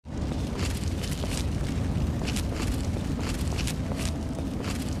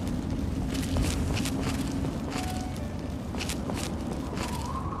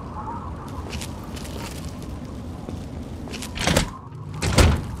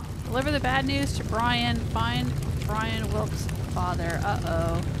Deliver the bad news to Bryan. Find Bryan Wilkes' father.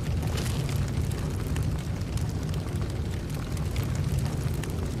 Uh-oh.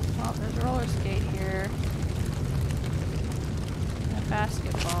 Well, there's a roller skate here. And a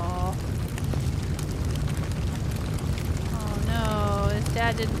basketball. Oh no, his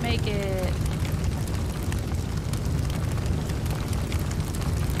dad didn't make it.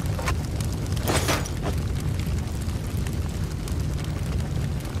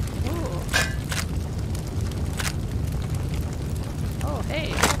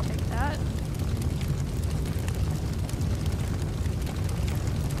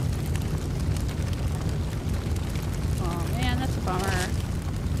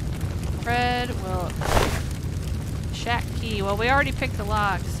 Well, we already picked the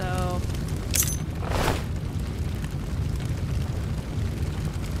lock, so...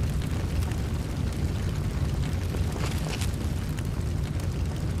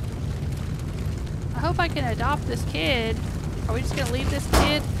 I hope I can adopt this kid. Are we just gonna leave this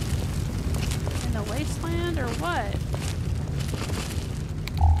kid in the wasteland, or what?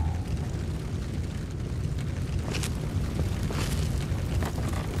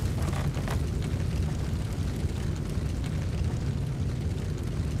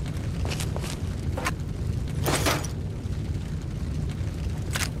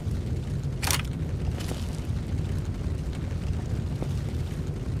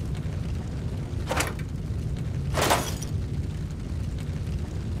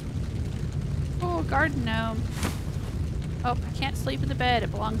 Garden gnome. Oh, I can't sleep in the bed.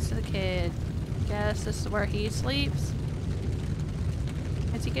 It belongs to the kid. Guess this is where he sleeps.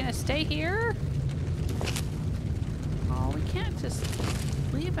 Is he gonna stay here? Oh, we can't just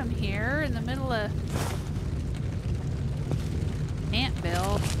leave him here in the middle of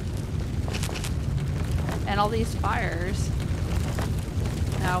Antville and all these fires.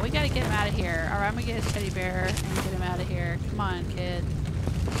 No, we gotta get him out of here. Alright, I'm gonna get his teddy bear and get him out of here. Come on, kid.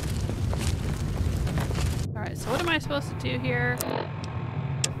 Alright, so what am I supposed to do here?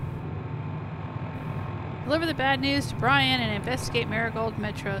 Deliver the bad news to Bryan and investigate Marigold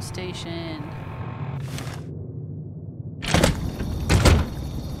Metro Station.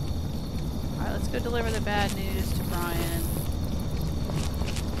 Alright, let's go deliver the bad news to Bryan.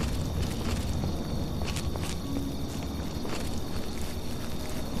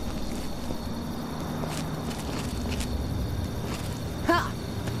 Ha!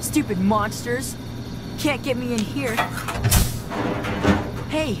 Stupid monsters! Can't get me in here.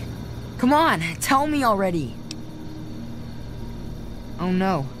 Hey, come on, tell me already. Oh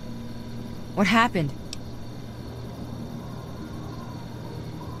no. What happened?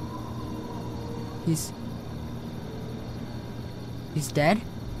 He's dead?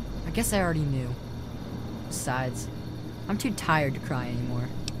 I guess I already knew. Besides, I'm too tired to cry anymore.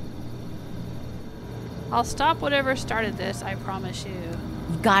 I'll stop whatever started this, I promise you.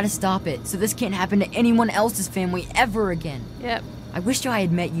 You've gotta stop it, so this can't happen to anyone else's family ever again. Yep. I wish I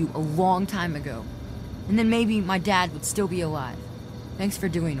had met you a long time ago. And then maybe my dad would still be alive. Thanks for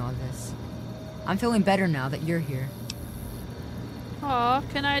doing all this. I'm feeling better now that you're here. Aw,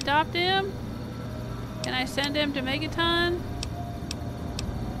 can I adopt him? Can I send him to Megaton?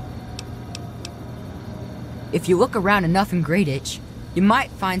 If you look around enough in Greyditch, you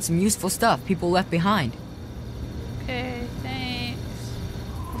might find some useful stuff people left behind. Okay, thanks.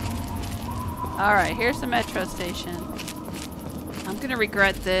 Alright, here's the metro station. I'm gonna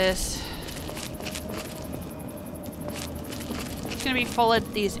regret this. It's gonna be full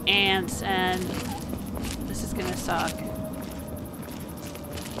of these ants and this is gonna suck.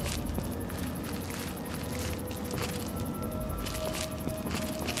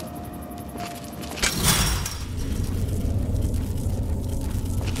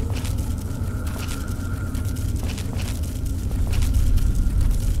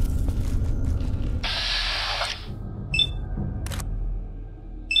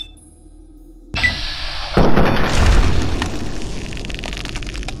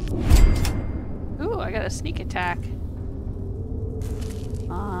 Sneak attack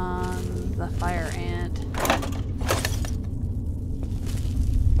on the fire ant.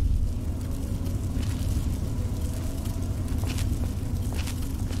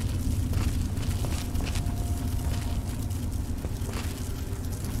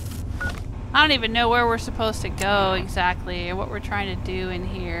 I don't even know where we're supposed to go exactly or what we're trying to do in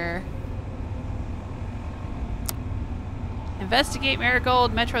here. Investigate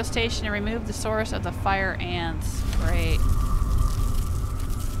Marigold Metro Station and remove the source of the fire ants. Great.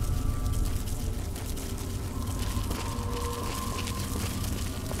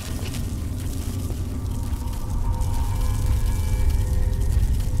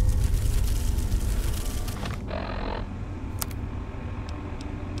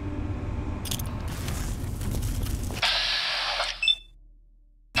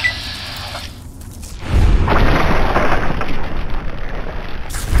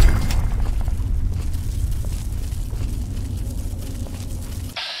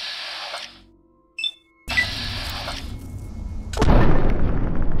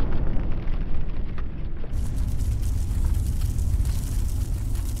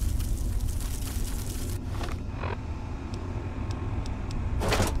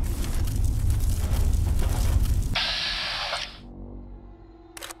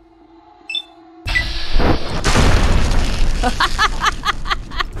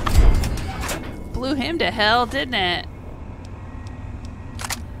 Blew him to hell, didn't it?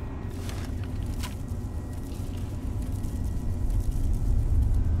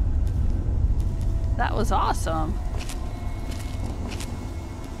 That was awesome.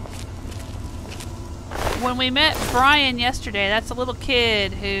 When we met Bryan yesterday, that's a little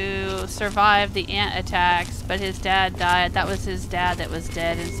kid who survived the ant attacks, but his dad died. That was his dad that was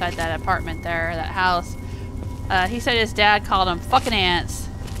dead inside that apartment there, that house. He said his dad called him fucking ants.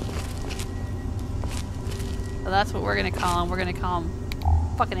 So that's what we're gonna call him. We're gonna call him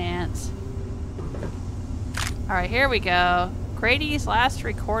fucking ants. Alright, here we go. Grady's last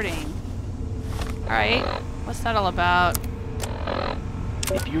recording. Alright, what's that all about?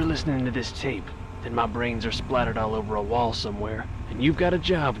 If you're listening to this tape, then my brains are splattered all over a wall somewhere, and you've got a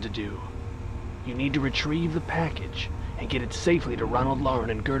job to do. You need to retrieve the package and get it safely to Ronald Lauren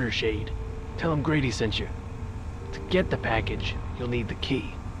in Girdershade. Tell him Grady sent you. To get the package, you'll need the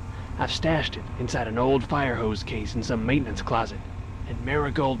key. I've stashed it inside an old fire hose case in some maintenance closet at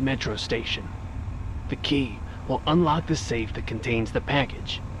Marigold Metro Station. The key will unlock the safe that contains the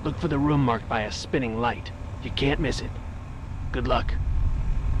package. Look for the room marked by a spinning light. You can't miss it. Good luck.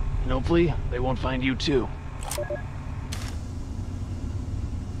 And hopefully, they won't find you too.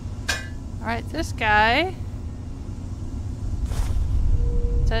 Alright, this guy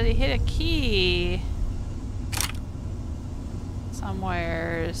said he hit a key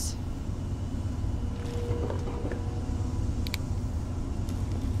somewheres.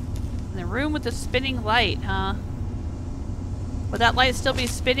 In the room with the spinning light, huh? Would that light still be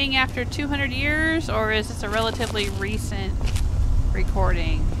spinning after 200 years, or is this a relatively recent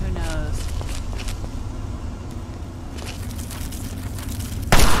recording? Who knows?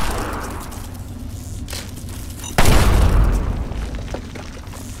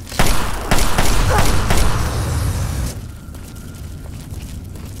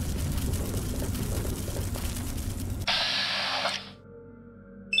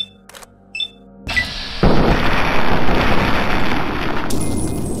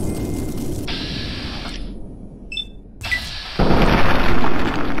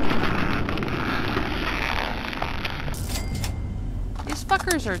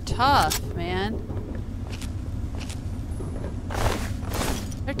 Are tough, man.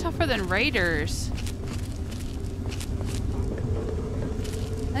 They're tougher than raiders.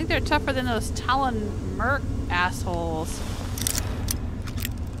 I think they're tougher than those Talon Merc assholes.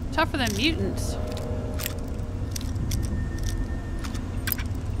 Tougher than mutants.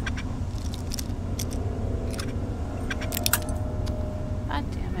 God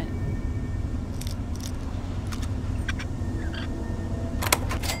damn it.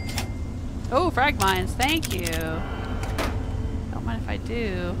 Oh, frag mines, thank you. Don't mind if I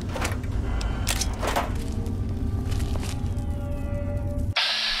do.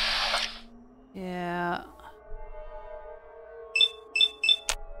 Yeah.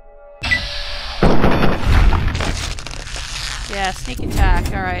 Yeah, sneak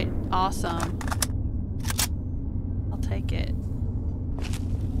attack. Alright, awesome. I'll take it.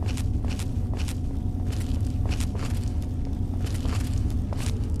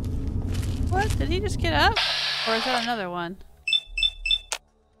 What? Did he just get up? Or is that another one?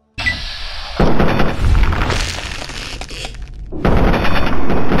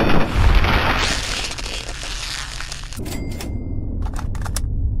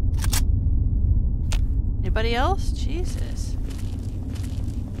 Anybody else? Jesus.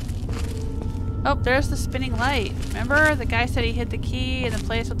 Oh, there's the spinning light. Remember? The guy said he hit the key in the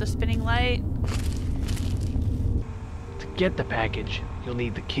place with the spinning light? To get the package, you'll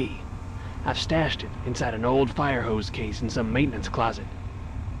need the key. I've stashed it inside an old fire hose case in some maintenance closet.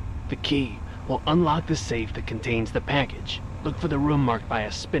 The key will unlock the safe that contains the package. Look for the room marked by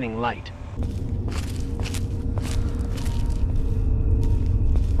a spinning light.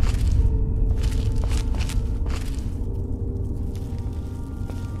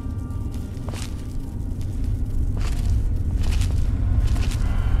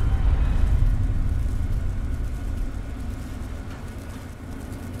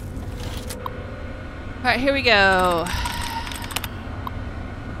 Alright, here we go.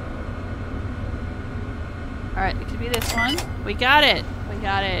 Alright, it could be this one. We got it! We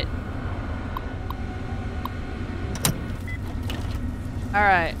got it.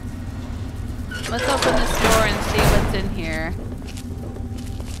 Alright. Let's open this door and see what's in here.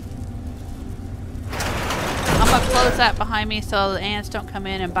 I'm gonna close that behind me so the ants don't come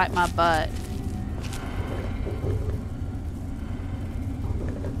in and bite my butt.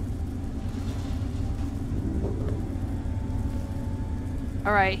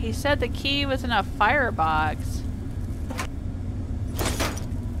 Alright, he said the key was in a firebox.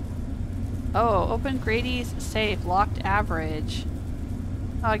 Oh, open Grady's safe. Locked average.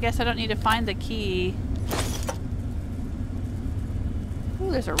 Oh, I guess I don't need to find the key.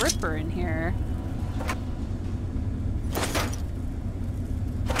 Ooh, there's a ripper in here.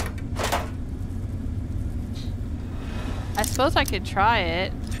 I suppose I could try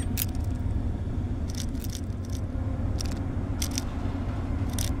it.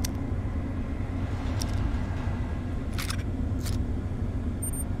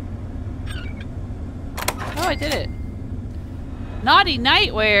 Oh, I did it. Naughty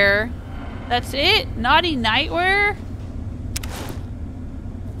nightwear. That's it? Naughty nightwear?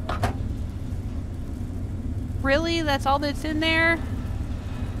 Really? That's all that's in there?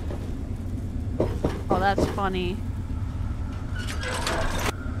 Oh, that's funny.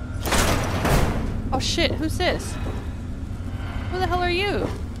 Oh shit, who's this? Who the hell are you?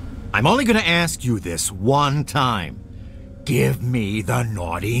 I'm only gonna ask you this one time. Give me the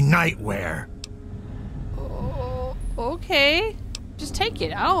naughty nightwear. Oh, okay. Just take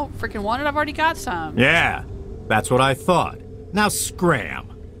it. I don't freaking want it. I've already got some. Yeah, that's what I thought. Now scram.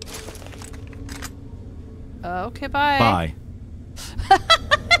 Okay, bye. Bye.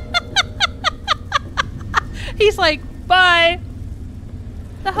 He's like, bye.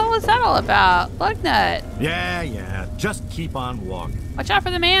 The hell is that all about? Lug-Nut. Yeah. Just keep on walking. Watch out for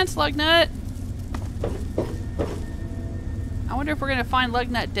the man, Lug-Nut. I wonder if we're gonna find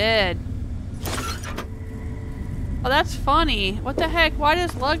Lug-Nut dead. Oh, that's funny. What the heck? Why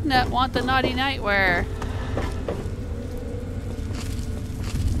does Lug-Nut want the naughty nightwear?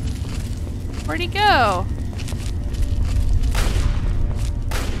 Where'd he go?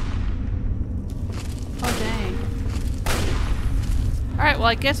 Oh, dang. Alright, well,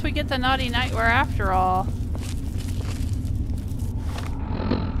 I guess we get the naughty nightwear after all.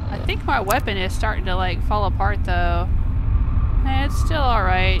 I think my weapon is starting to, like, fall apart, though. Eh, it's still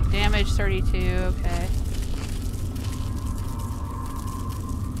alright. Damage 32, okay.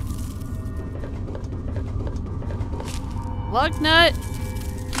 Lug-Nut,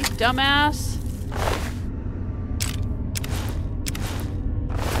 you dumbass.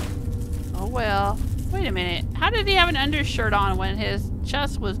 Oh well. Wait a minute. How did he have an undershirt on when his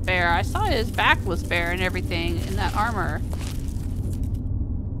chest was bare? I saw his back was bare and everything in that armor.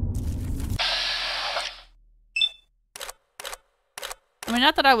 I mean,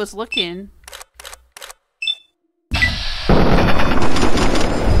 not that I was looking.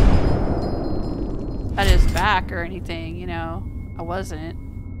 At his back or anything, you know. I wasn't.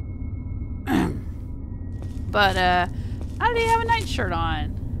 But, how did he have a nightshirt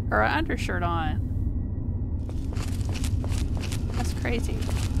on? Or an undershirt on? That's crazy.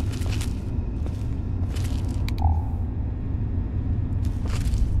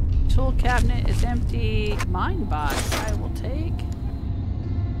 Tool cabinet is empty. Mine box I will take.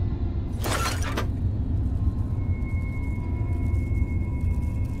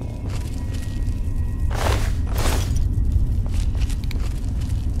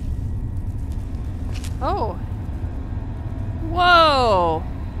 Oh. Whoa.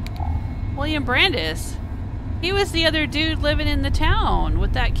 William Brandice. He was the other dude living in the town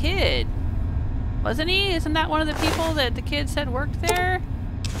with that kid. Wasn't he? Isn't that one of the people that the kid said worked there?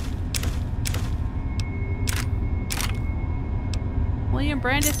 William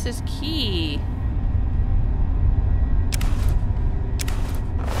Brandice's key.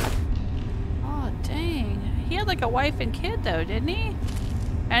 Oh, dang. He had like a wife and kid though, didn't he?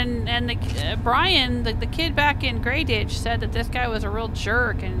 And the, Bryan, the kid back in Grey Ditch, said that this guy was a real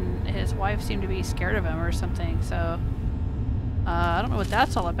jerk and his wife seemed to be scared of him or something, so... I don't know what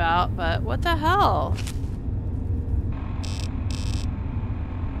that's all about, but what the hell?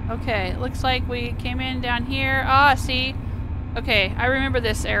 Okay, looks like we came in down here. Ah, see? Okay, I remember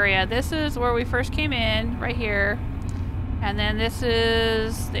this area. This is where we first came in, right here. And then this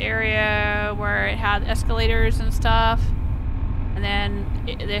is the area where it had escalators and stuff. And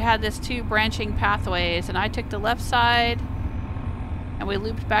then they had this two branching pathways, and I took the left side, and we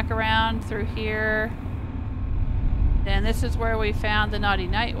looped back around through here. Then this is where we found the naughty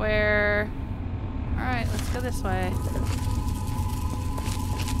nightwear. Alright, let's go this way.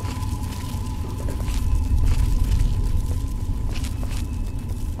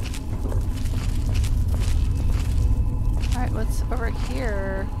 Alright, what's over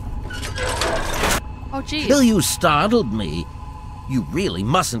here? Oh, geez. Till you startled me. You really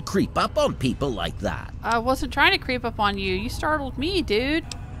mustn't creep up on people like that. I wasn't trying to creep up on you. You startled me, dude.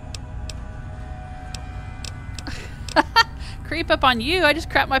 Creep up on you? I just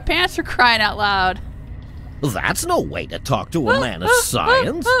crapped my pants for crying out loud. That's no way to talk to a man of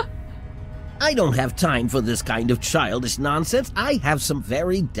science. I don't have time for this kind of childish nonsense. I have some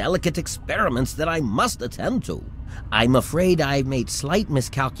very delicate experiments that I must attend to. I'm afraid I've made slight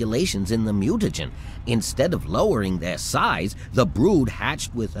miscalculations in the mutagen. Instead of lowering their size, the brood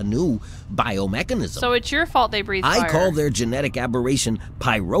hatched with a new biomechanism. So it's your fault they breathe fire. I call their genetic aberration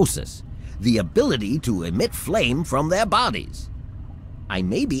pyrosis, the ability to emit flame from their bodies. I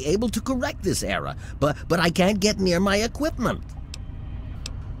may be able to correct this error, but I can't get near my equipment.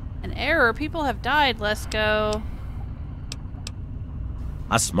 An error? People have died, Lesko.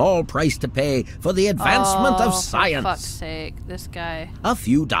 A small price to pay for the advancement of science. For fuck's sake, this guy. A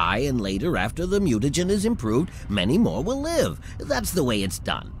few die, and later, after the mutagen is improved, many more will live. That's the way it's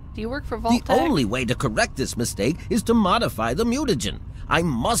done. Do you work for Vault-Tec? The only way to correct this mistake is to modify the mutagen. I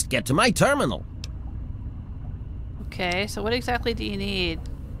must get to my terminal. Okay, so what exactly do you need?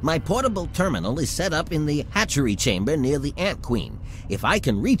 My portable terminal is set up in the hatchery chamber near the Ant Queen. If I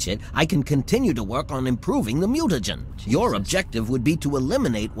can reach it, I can continue to work on improving the mutagen. Jesus. Your objective would be to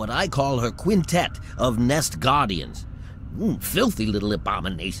eliminate what I call her quintet of nest guardians. Filthy little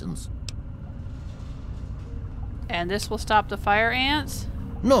abominations. And this will stop the fire ants?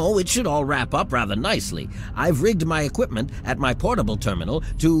 No, it should all wrap up rather nicely. I've rigged my equipment at my portable terminal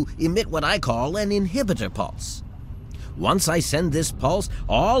to emit what I call an inhibitor pulse. Once I send this pulse,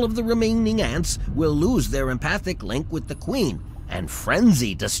 all of the remaining ants will lose their empathic link with the queen and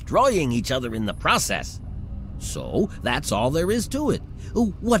frenzy, destroying each other in the process. So, that's all there is to it.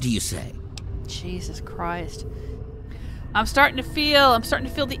 What do you say? Jesus Christ. I'm starting to feel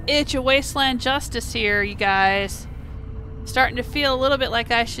the itch of wasteland justice here, you guys. Starting to feel a little bit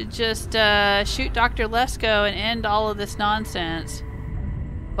like I should just shoot Doctor Lesko and end all of this nonsense.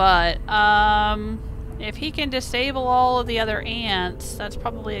 But, if he can disable all of the other ants, that's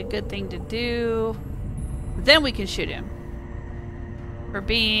probably a good thing to do. Then we can shoot him for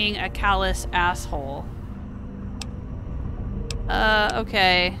being a callous asshole.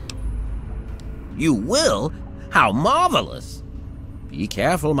 Okay. You will? How marvelous! Be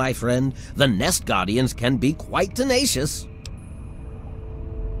careful, my friend. The nest guardians can be quite tenacious.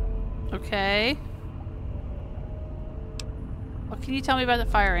 Okay. What can you tell me about the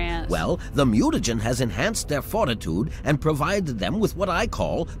fire ants? Well, the mutagen has enhanced their fortitude and provided them with what I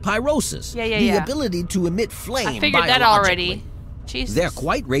call pyrosis. The ability to emit flame. I figured that already. Jesus. They're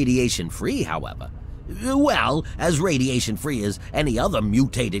quite radiation-free, however. Well, as radiation-free as any other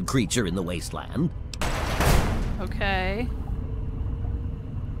mutated creature in the wasteland. Okay.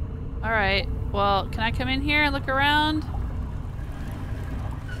 Alright. Well, can I come in here and look around?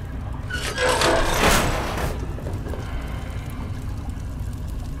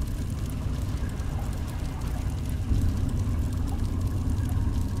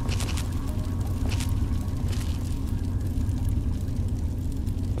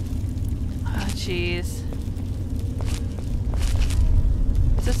 Jeez.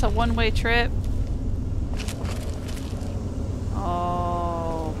 Is this a one-way trip?